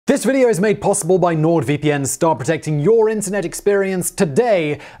This video is made possible by NordVPN. Start protecting your internet experience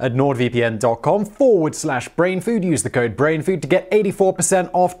today at nordvpn.com/brainfood. Use the code BRAINFOOD to get 84%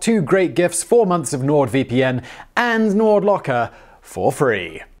 off 2 great gifts, 4 months of NordVPN and NordLocker for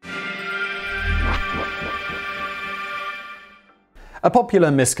free. A popular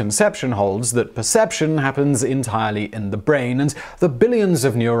misconception holds that perception happens entirely in the brain, and the billions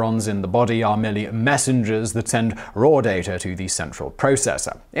of neurons in the body are merely messengers that send raw data to the central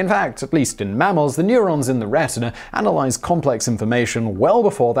processor. In fact, at least in mammals, the neurons in the retina analyze complex information well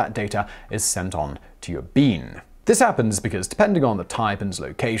before that data is sent on to your bean. This happens because, depending on the type and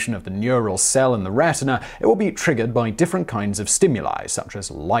location of the neural cell in the retina, it will be triggered by different kinds of stimuli, such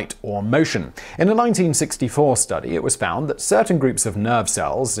as light or motion. In a 1964 study, it was found that certain groups of nerve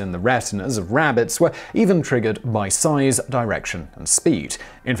cells in the retinas of rabbits were even triggered by size, direction, and speed.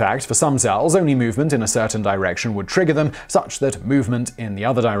 In fact, for some cells, only movement in a certain direction would trigger them, such that movement in the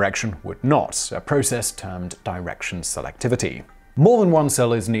other direction would not, a process termed direction selectivity. More than one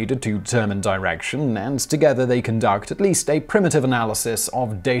cell is needed to determine direction, and together they conduct at least a primitive analysis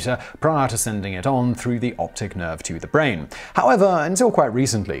of data prior to sending it on through the optic nerve to the brain. However, until quite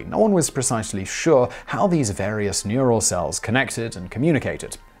recently, no one was precisely sure how these various neural cells connected and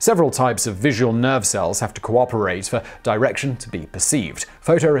communicated. Several types of visual nerve cells have to cooperate for direction to be perceived: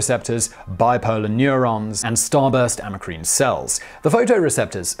 photoreceptors, bipolar neurons, and starburst amacrine cells. The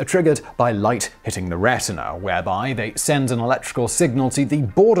photoreceptors are triggered by light hitting the retina, whereby they send an electrical signal to the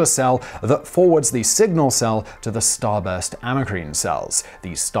border cell that forwards the signal cell to the starburst amacrine cells.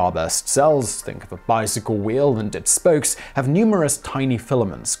 These starburst cells, think of a bicycle wheel and its spokes, have numerous tiny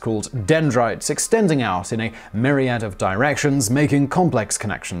filaments called dendrites extending out in a myriad of directions, making complex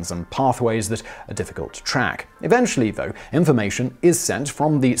connections and pathways that are difficult to track. Eventually, though, information is sent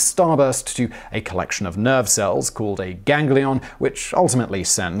from the starburst to a collection of nerve cells called a ganglion, which ultimately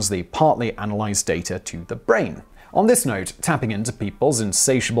sends the partly analyzed data to the brain. On this note, tapping into people's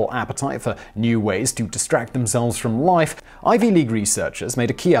insatiable appetite for new ways to distract themselves from life, Ivy League researchers made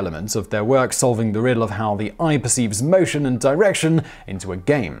a key element of their work solving the riddle of how the eye perceives motion and direction into a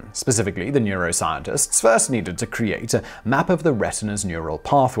game. Specifically, the neuroscientists first needed to create a map of the retina's neural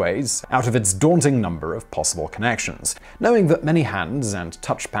pathways out of its daunting number of possible connections. Knowing that many hands and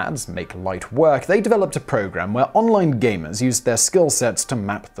touchpads make light work, they developed a program where online gamers used their skill sets to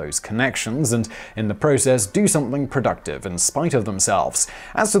map those connections and, in the process, do something productive in spite of themselves.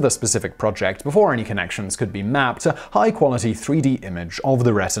 As to the specific project, before any connections could be mapped, a high-quality 3D image of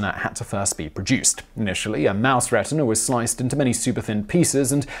the retina had to first be produced. Initially, a mouse retina was sliced into many super-thin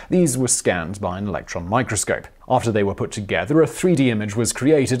pieces, and these were scanned by an electron microscope. After they were put together, a 3D image was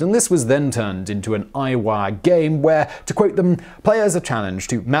created, and this was then turned into an eye-wire game where, to quote them, players are challenged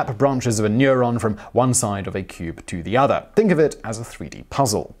to map branches of a neuron from one side of a cube to the other. Think of it as a 3D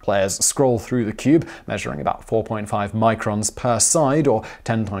puzzle. Players scroll through the cube, measuring about 4.5 microns per side, or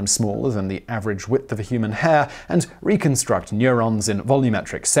 10 times smaller than the average width of a human hair, and reconstruct neurons in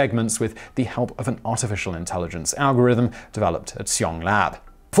volumetric segments with the help of an artificial intelligence algorithm developed at Xiong Lab.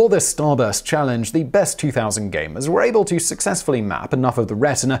 For this Starburst challenge, the best 2,000 gamers were able to successfully map enough of the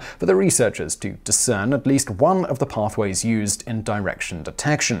retina for the researchers to discern at least one of the pathways used in direction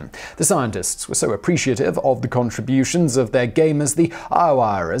detection. The scientists were so appreciative of the contributions of their gamers, the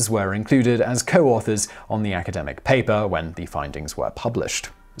Eyewirers were included as co-authors on the academic paper when the findings were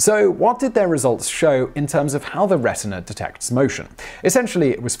published. So, what did their results show in terms of how the retina detects motion?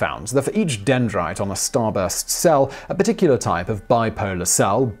 Essentially, it was found that for each dendrite on a starburst cell, a particular type of bipolar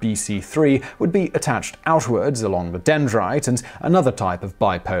cell, BC3, would be attached outwards along the dendrite, and another type of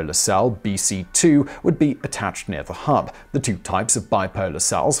bipolar cell, BC2, would be attached near the hub. The two types of bipolar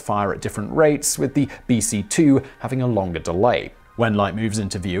cells fire at different rates, with the BC2 having a longer delay. When light moves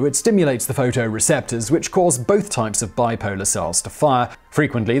into view, it stimulates the photoreceptors, which cause both types of bipolar cells to fire.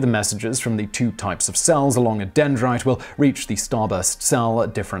 Frequently, the messages from the two types of cells along a dendrite will reach the starburst cell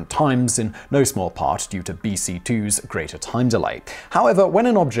at different times, in no small part due to BC2's greater time delay. However, when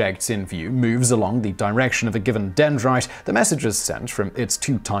an object in view moves along the direction of a given dendrite, the messages sent from its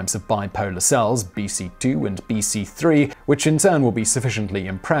two types of bipolar cells, BC2 and BC3, which in turn will be sufficiently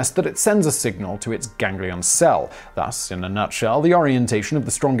impressed that it sends a signal to its ganglion cell. Thus, in a nutshell, the orientation of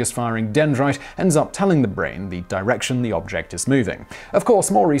the strongest firing dendrite ends up telling the brain the direction the object is moving. A Of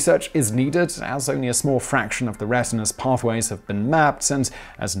course, more research is needed, as only a small fraction of the retina's pathways have been mapped, and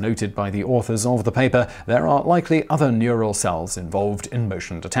as noted by the authors of the paper, there are likely other neural cells involved in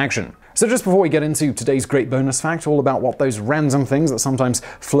motion detection. So just before we get into today's great bonus fact all about what those random things that sometimes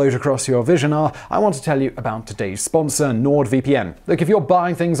float across your vision are, I want to tell you about today's sponsor, NordVPN. Look, if you're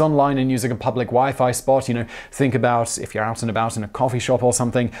buying things online and using a public Wi-Fi spot, think about if you're out and about in a coffee shop or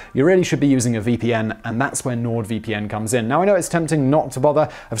something, you really should be using a VPN, and that's where NordVPN comes in. Now, I know it's tempting not to bother.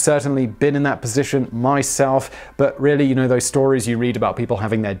 I've certainly been in that position myself, but really, those stories you read about people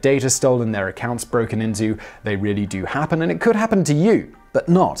having their data stolen, their accounts broken into, they really do happen, and it could happen to you, but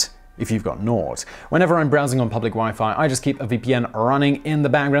not if you've got Nord. Whenever I'm browsing on public Wi-Fi, I just keep a VPN running in the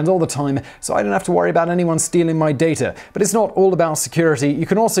background all the time, so I don't have to worry about anyone stealing my data. But it's not all about security. You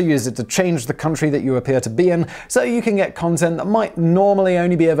can also use it to change the country that you appear to be in, so you can get content that might normally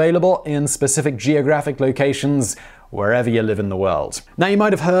only be available in specific geographic locations wherever you live in the world. Now, you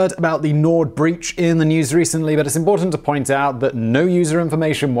might have heard about the Nord breach in the news recently, but it's important to point out that no user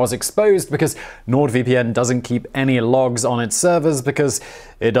information was exposed because NordVPN doesn't keep any logs on its servers because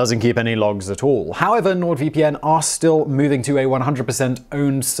it doesn't keep any logs at all. However, NordVPN are still moving to a 100%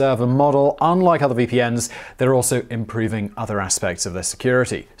 owned server model. Unlike other VPNs, they're also improving other aspects of their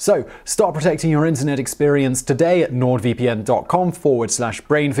security. So start protecting your internet experience today at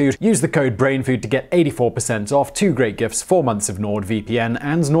nordvpn.com/brainfood. Use the code BRAINFOOD to get 84% off, 2 great gifts, 4 months of NordVPN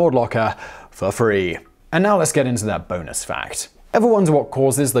and NordLocker for free. And now let's get into that bonus fact. Ever wonder what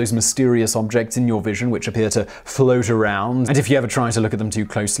causes those mysterious objects in your vision which appear to float around? And if you ever try to look at them too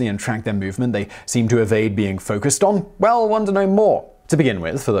closely and track their movement, they seem to evade being focused on? Well, want to know more? To begin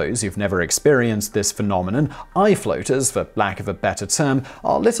with, for those who've never experienced this phenomenon, eye floaters, for lack of a better term,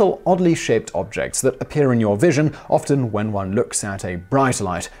 are little oddly shaped objects that appear in your vision, often when one looks at a bright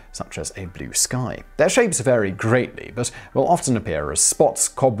light, such as a blue sky. Their shapes vary greatly, but will often appear as spots,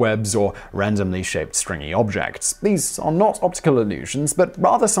 cobwebs, or randomly shaped stringy objects. These are not optical illusions, but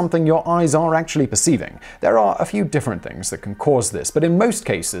rather something your eyes are actually perceiving. There are a few different things that can cause this, but in most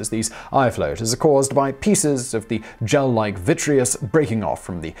cases, these eye floaters are caused by pieces of the gel-like vitreous breaking off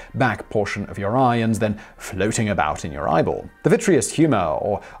from the back portion of your eye and then floating about in your eyeball. The vitreous humor,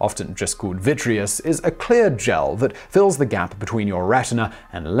 or often just called vitreous, is a clear gel that fills the gap between your retina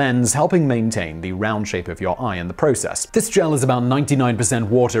and lens, helping maintain the round shape of your eye in the process. This gel is about 99%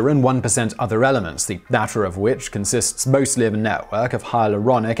 water and 1% other elements, the latter of which consists mostly of a network of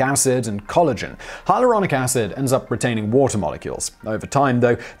hyaluronic acid and collagen. Hyaluronic acid ends up retaining water molecules. Over time,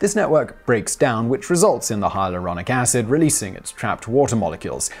 though, this network breaks down, which results in the hyaluronic acid releasing its trapped water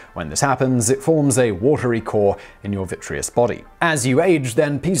molecules. When this happens, it forms a watery core in your vitreous body. As you age,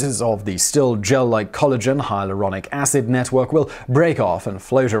 then pieces of the still gel-like collagen hyaluronic acid network will break off and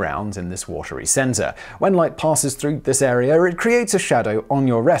float around in this watery center. When light passes through this area, it creates a shadow on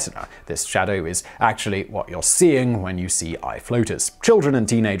your retina. This shadow is actually what you're seeing when you see eye floaters. Children and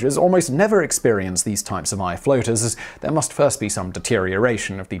teenagers almost never experience these types of eye floaters, as there must first be some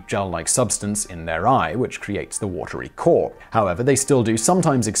deterioration of the gel-like substance in their eye, which creates the watery core. However, they still do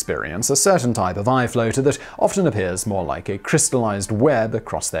sometimes experience a certain type of eye floater that often appears more like a crystallized web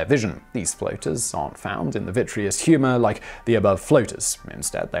across their vision. These floaters aren't found in the vitreous humor like the above floaters.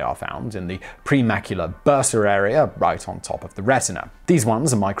 Instead, they are found in the premacular bursa area right on top of the retina. These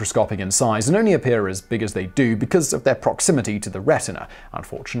ones are microscopic in size and only appear as big as they do because of their proximity to the retina.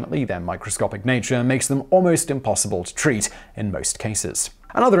 Unfortunately, their microscopic nature makes them almost impossible to treat in most cases.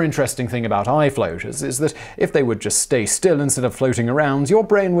 Another interesting thing about eye floaters is that if they would just stay still instead of floating around, your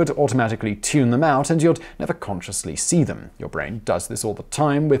brain would automatically tune them out and you'd never consciously see them. Your brain does this all the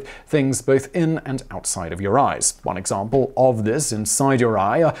time with things both in and outside of your eyes. One example of this inside your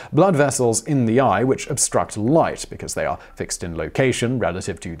eye are blood vessels in the eye which obstruct light because they are fixed in location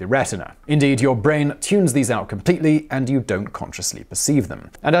relative to the retina. Indeed, your brain tunes these out completely and you don't consciously perceive them.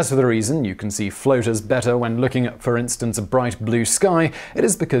 And as for the reason you can see floaters better when looking at, for instance, a bright blue sky, it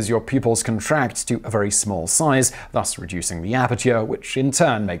is because your pupils contract to a very small size, thus reducing the aperture, which in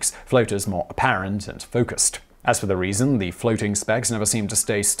turn makes floaters more apparent and focused. As for the reason the floating specks never seem to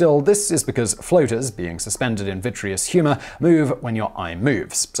stay still, this is because floaters, being suspended in vitreous humor, move when your eye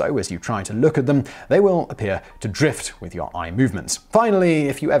moves. So as you try to look at them, they will appear to drift with your eye movement. Finally,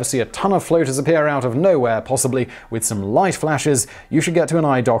 if you ever see a ton of floaters appear out of nowhere, possibly with some light flashes, you should get to an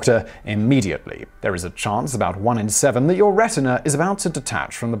eye doctor immediately. There is a chance, about 1 in 7, that your retina is about to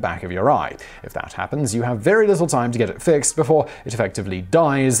detach from the back of your eye. If that happens, you have very little time to get it fixed before it effectively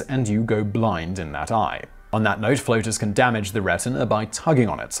dies and you go blind in that eye. On that note, floaters can damage the retina by tugging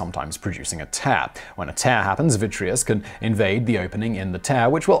on it, sometimes producing a tear. When a tear happens, vitreous can invade the opening in the tear,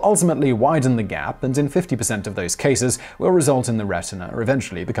 which will ultimately widen the gap, and in 50% of those cases will result in the retina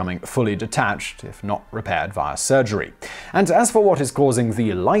eventually becoming fully detached, if not repaired via surgery. And as for what is causing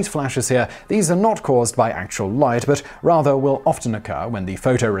the light flashes here, these are not caused by actual light, but rather will often occur when the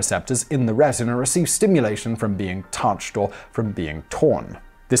photoreceptors in the retina receive stimulation from being touched or from being torn.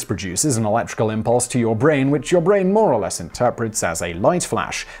 This produces an electrical impulse to your brain, which your brain more or less interprets as a light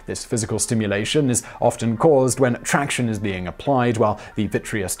flash. This physical stimulation is often caused when traction is being applied while the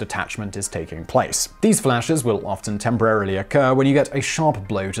vitreous detachment is taking place. These flashes will often temporarily occur when you get a sharp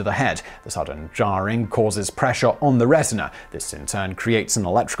blow to the head. The sudden jarring causes pressure on the retina. This in turn creates an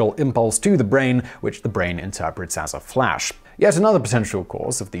electrical impulse to the brain, which the brain interprets as a flash. Yet another potential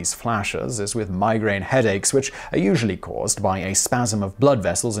cause of these flashes is with migraine headaches, which are usually caused by a spasm of blood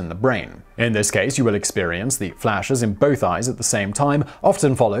vessels in the brain. In this case, you will experience the flashes in both eyes at the same time,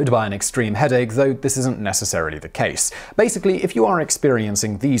 often followed by an extreme headache, though this isn't necessarily the case. Basically, if you are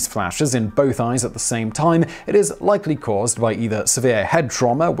experiencing these flashes in both eyes at the same time, it is likely caused by either severe head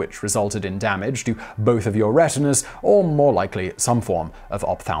trauma, which resulted in damage to both of your retinas, or more likely some form of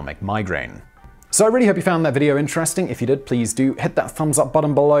ophthalmic migraine. So I really hope you found that video interesting. If you did, please do hit that thumbs up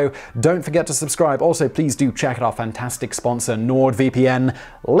button below. Don't forget to subscribe. Also, please do check out our fantastic sponsor, NordVPN.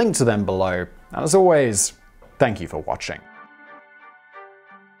 Link to them below. And as always, thank you for watching.